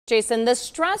Jason, the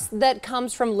stress that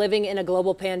comes from living in a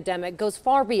global pandemic goes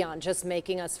far beyond just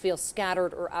making us feel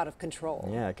scattered or out of control.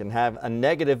 Yeah, it can have a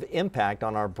negative impact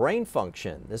on our brain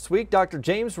function. This week, Dr.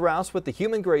 James Rouse with the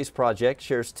Human Grace Project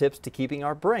shares tips to keeping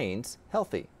our brains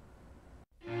healthy.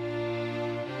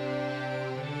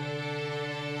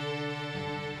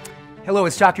 Hello,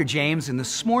 it's Dr. James, and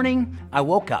this morning I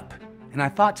woke up and I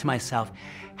thought to myself,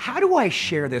 how do I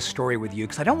share this story with you?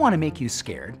 Because I don't want to make you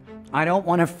scared. I don't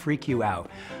want to freak you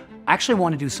out. I actually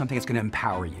want to do something that's going to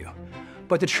empower you.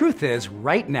 But the truth is,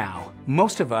 right now,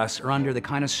 most of us are under the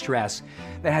kind of stress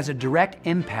that has a direct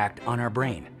impact on our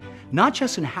brain. Not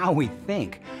just in how we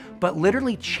think, but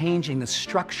literally changing the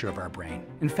structure of our brain.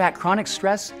 In fact, chronic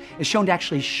stress is shown to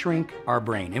actually shrink our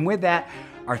brain. And with that,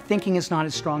 our thinking is not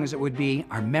as strong as it would be,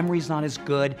 our memory's not as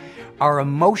good, our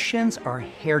emotions are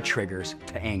hair triggers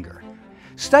to anger.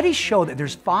 Studies show that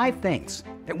there's 5 things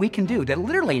that we can do that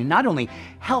literally not only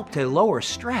help to lower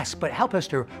stress, but help us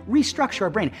to restructure our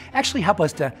brain, actually help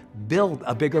us to build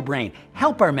a bigger brain,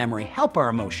 help our memory, help our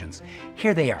emotions.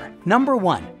 Here they are. Number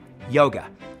 1, yoga.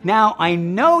 Now, I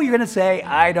know you're gonna say,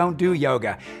 I don't do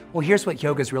yoga. Well, here's what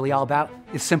yoga is really all about.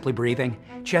 It's simply breathing.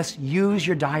 Just use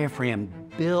your diaphragm.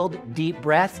 Build deep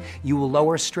breaths. You will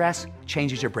lower stress,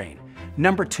 changes your brain.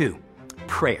 Number 2,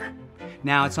 prayer.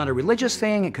 Now, it's not a religious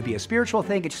thing, it could be a spiritual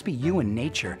thing, it could just be you and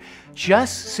nature.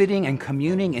 Just sitting and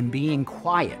communing and being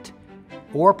quiet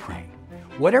or praying.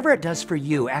 Whatever it does for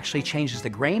you actually changes the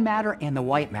gray matter and the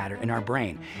white matter in our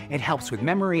brain. It helps with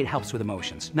memory, it helps with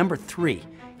emotions. Number 3,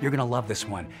 you're gonna love this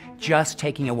one, just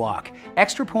taking a walk.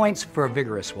 Extra points for a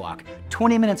vigorous walk.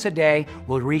 20 minutes a day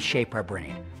will reshape our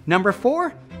brain. Number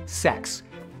 4, sex.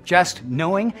 Just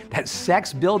knowing that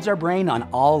sex builds our brain on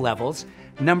all levels.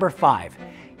 Number 5,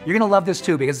 you're gonna love this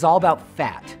too because it's all about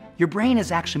fat. Your brain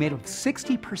is actually made of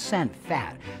 60%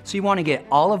 fat. So you wanna get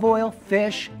olive oil,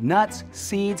 fish, nuts,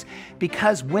 seeds,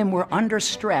 because when we're under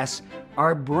stress,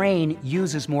 our brain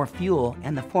uses more fuel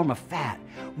in the form of fat.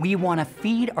 We wanna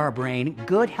feed our brain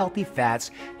good, healthy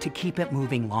fats to keep it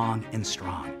moving long and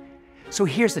strong. So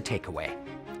here's the takeaway.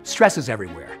 Stress is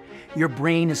everywhere. Your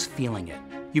brain is feeling it.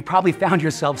 You probably found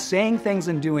yourself saying things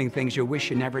and doing things you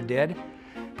wish you never did,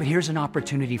 but here's an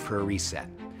opportunity for a reset.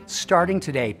 Starting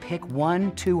today, pick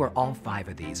 1, 2, or all 5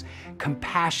 of these.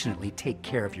 Compassionately take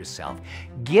care of yourself.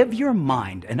 Give your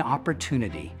mind an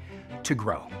opportunity to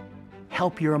grow.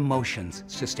 Help your emotions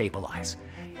to stabilize.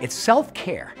 It's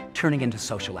self-care turning into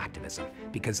social activism,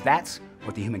 because that's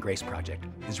what the Human Grace Project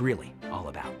is really all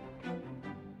about.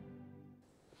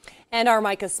 And our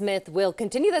Micah Smith will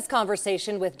continue this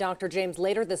conversation with Dr. James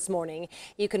later this morning.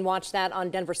 You can watch that on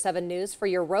Denver 7 News for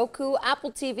your Roku, Apple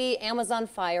TV, Amazon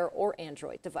Fire, or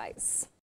Android device.